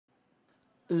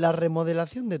La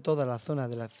remodelación de toda la zona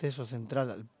del acceso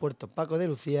central al puerto Paco de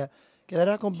Lucía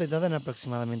quedará completada en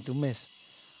aproximadamente un mes.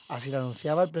 Así lo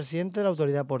anunciaba el presidente de la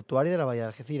Autoridad Portuaria de la Bahía de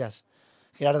Algeciras,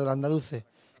 Gerardo Landaluce,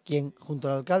 quien, junto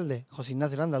al alcalde, José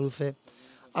Ignacio Landaluce,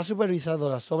 ha supervisado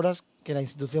las obras que la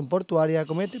institución portuaria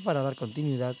comete para dar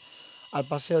continuidad al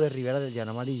paseo de Ribera del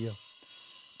Llano Amarillo.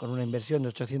 Con una inversión de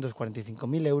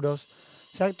 845.000 euros,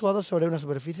 se ha actuado sobre una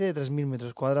superficie de 3.000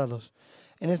 metros cuadrados,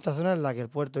 en esta zona en la que el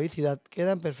puerto y ciudad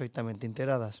quedan perfectamente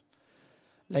integradas.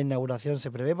 La inauguración se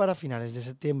prevé para finales de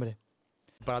septiembre.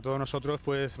 Para todos nosotros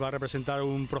pues va a representar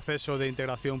un proceso de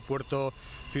integración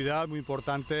puerto-ciudad muy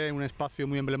importante en un espacio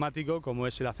muy emblemático como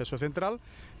es el acceso central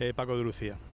Paco de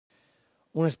Lucía.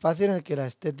 Un espacio en el que la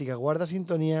estética guarda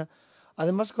sintonía,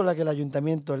 además con la que el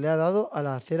ayuntamiento le ha dado a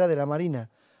la acera de la Marina,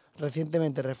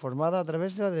 recientemente reformada a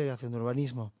través de la Delegación de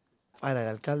Urbanismo. Para el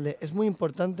alcalde es muy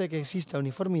importante que exista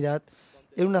uniformidad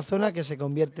en una zona que se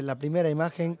convierte en la primera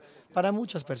imagen para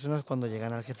muchas personas cuando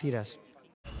llegan a Algeciras.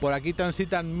 Por aquí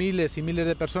transitan miles y miles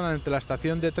de personas entre la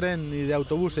estación de tren y de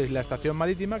autobuses y la estación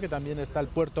marítima, que también está el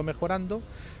puerto mejorando,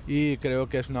 y creo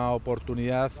que es una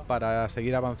oportunidad para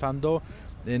seguir avanzando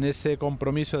en ese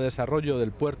compromiso de desarrollo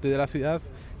del puerto y de la ciudad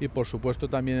y por supuesto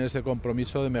también en ese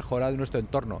compromiso de mejora de nuestro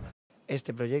entorno.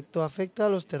 Este proyecto afecta a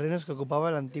los terrenos que ocupaba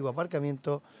el antiguo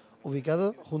aparcamiento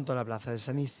ubicado junto a la plaza de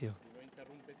San Icio.